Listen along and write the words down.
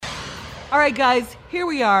All right, guys, here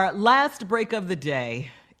we are. Last break of the day.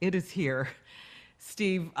 It is here.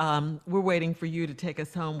 Steve, we're waiting for you to take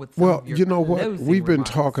us home with some of your you know what? closing We've been remarks.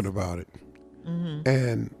 talking about it.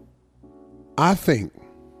 And I think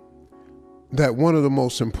that one of the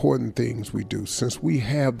most important things we do, since we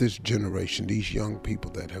have this generation, these young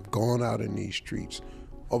people that have gone out in these streets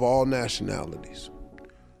of all nationalities,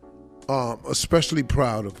 especially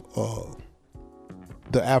proud of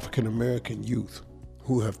the African American youth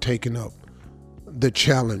who have taken up the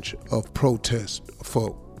challenge of protest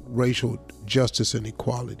for racial justice and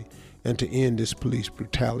equality and to end this police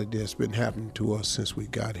brutality that's been happening to us since we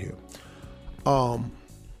got here. I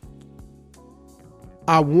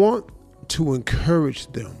want to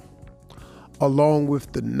encourage them, along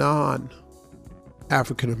with the non-African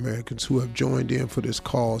Americans who have joined in for this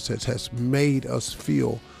cause that has made us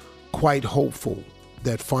feel quite hopeful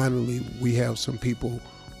that finally we have some people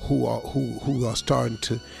who are starting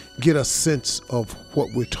to get a sense of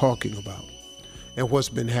what we're talking about and what's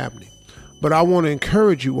been happening. But I want to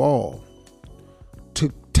encourage you all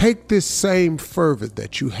to take this same fervor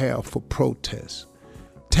that you have for protests,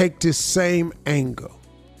 take this same anger,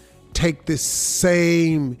 take this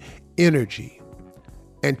same energy,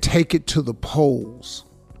 and take it to the polls.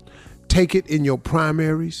 Take it in your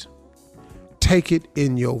primaries, take it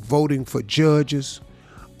in your voting for judges,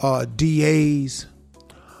 DAs,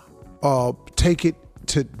 take it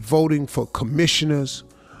to voting for commissioners,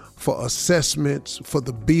 for assessments, for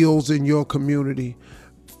the bills in your community.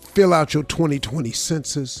 Fill out your 2020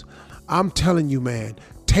 census. I'm telling you, man,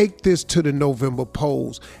 take this to the November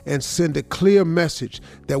polls and send a clear message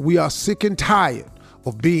that we are sick and tired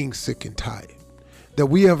of being sick and tired, that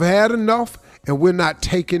we have had enough and we're not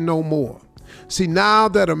taking no more. See, now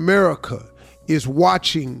that America is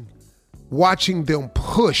watching them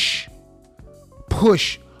push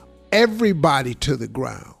everybody to the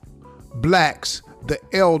ground, blacks, the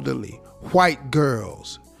elderly, white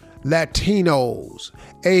girls, Latinos,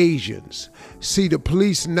 Asians. See, the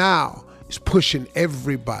police now is pushing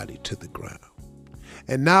everybody to the ground.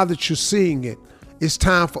 And now that you're seeing it, it's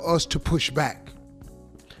time for us to push back.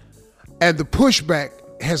 And the pushback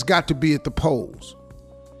has got to be at the polls.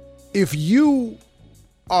 If you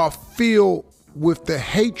are filled with the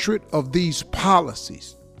hatred of these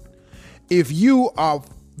policies, if you are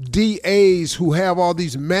DAs who have all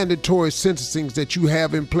these mandatory sentencings that you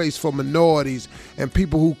have in place for minorities and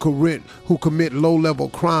people who commit low-level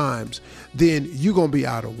crimes, then you're going to be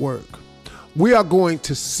out of work. We are going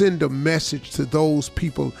to send a message to those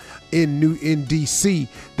people in D.C.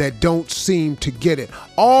 that don't seem to get it.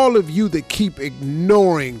 All of you that keep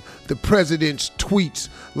ignoring the president's tweets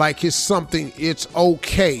like it's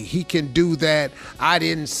okay. He can do that. I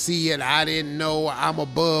didn't see it. I didn't know. I'm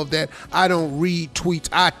above that. I don't read tweets.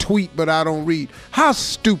 I tweet, but I don't read. How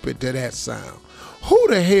stupid did that sound? Who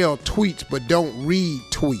the hell tweets but don't read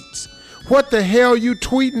tweets? What the hell you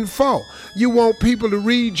tweeting for? You want people to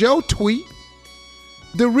read your tweet?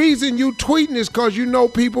 The reason you tweeting is because you know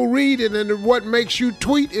people read it, and what makes you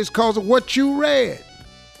tweet is because of what you read.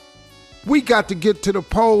 We got to get to the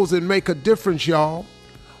polls and make a difference, y'all.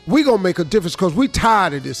 We gonna make a difference because we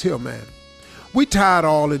tired of this here, man. We tired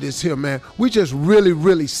of all of this here, man. We just really,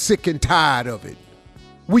 really sick and tired of it.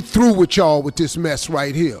 We through with y'all with this mess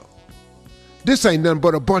right here. This ain't nothing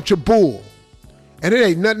but a bunch of bull. And it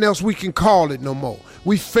ain't nothing else we can call it no more.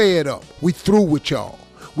 We fed up. We through with y'all.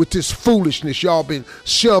 With this foolishness y'all been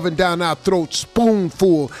shoving down our throats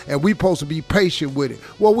spoonful, and we supposed to be patient with it.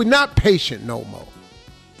 Well, we're not patient no more.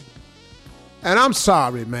 And I'm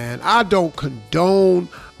sorry, man. I don't condone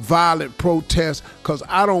violent protests because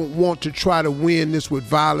I don't want to try to win this with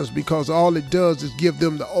violence, because all it does is give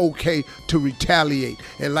them the okay to retaliate.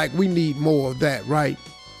 And like, we need more of that, right?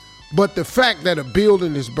 But the fact that a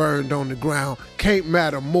building is burned on the ground can't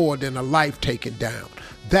matter more than a life taken down.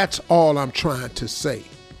 That's all I'm trying to say.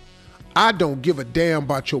 I don't give a damn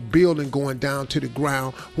about your building going down to the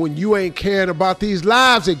ground when you ain't caring about these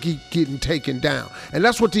lives that keep getting taken down. And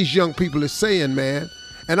that's what these young people are saying, man.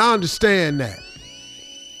 And I understand that.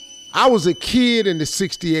 I was a kid in the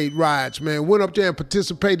 68 riots, man. Went up there and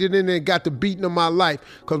participated in it and got the beating of my life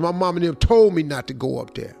because my mom and them told me not to go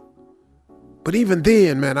up there. But even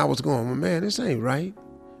then, man, I was going, well, man, this ain't right.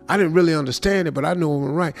 I didn't really understand it, but I knew it was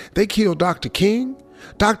right. They killed Dr. King.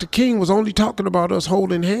 Dr. King was only talking about us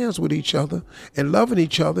holding hands with each other and loving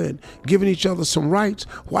each other and giving each other some rights.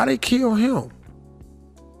 Why they kill him?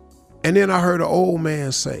 And then I heard an old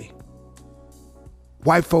man say,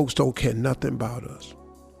 white folks don't care nothing about us.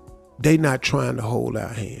 They not trying to hold our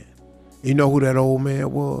hand. You know who that old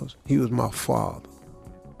man was? He was my father.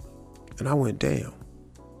 And I went, damn,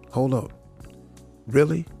 hold up.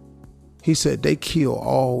 Really? He said, they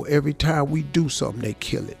kill every time we do something, they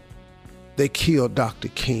kill it. They kill Dr.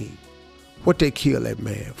 King. What they kill that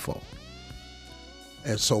man for?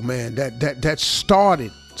 And so, man, that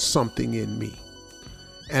started something in me.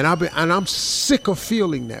 And I'm sick of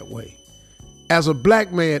feeling that way. As a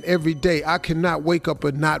black man, every day, I cannot wake up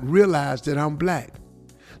and not realize that I'm black.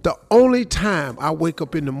 The only time I wake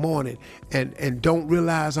up in the morning and don't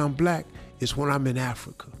realize I'm black is when I'm in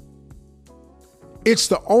Africa. It's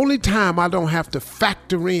the only time I don't have to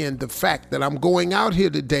factor in the fact that I'm going out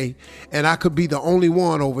here today and I could be the only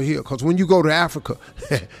one over here. Because when you go to Africa,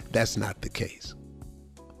 that's not the case.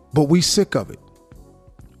 But we sick of it.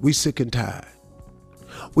 We sick and tired.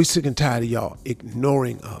 We sick and tired of y'all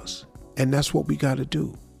ignoring us. And that's what we got to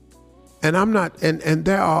do. And I'm not, and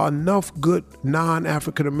there are enough good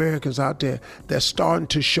non-African Americans out there that's starting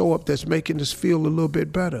to show up that's making us feel a little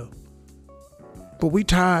bit better. But we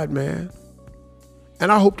tired, man.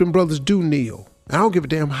 And I hope them brothers do kneel. I don't give a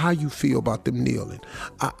damn how you feel about them kneeling.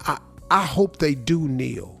 I hope they do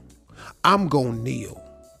kneel. I'm going to kneel.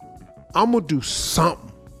 I'm going to do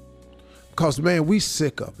something. Because, man, we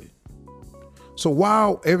sick of it. So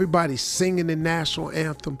while everybody's singing the national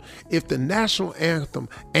anthem, if the national anthem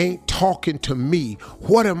ain't talking to me,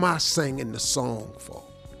 what am I singing the song for?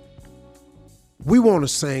 We want to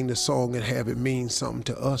sing the song and have it mean something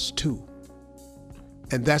to us too.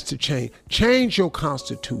 And that's to change. Change your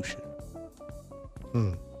constitution.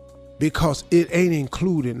 Because it ain't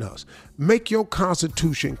including us. Make your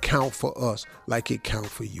constitution count for us like it count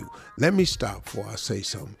for you. Let me stop before I say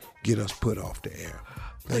something. Get us put off the air.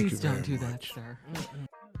 Thank Please you very don't do that, much. sir.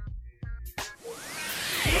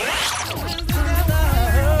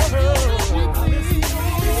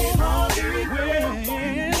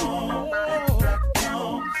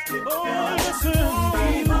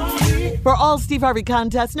 For all Steve Harvey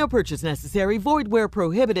contests, no purchase necessary, void where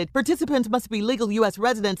prohibited. Participants must be legal U.S.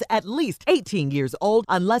 residents at least 18 years old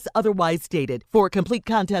unless otherwise stated. For complete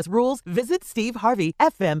contest rules, visit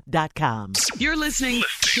SteveHarveyFM.com. You're listening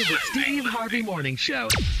to the Steve Harvey Morning Show.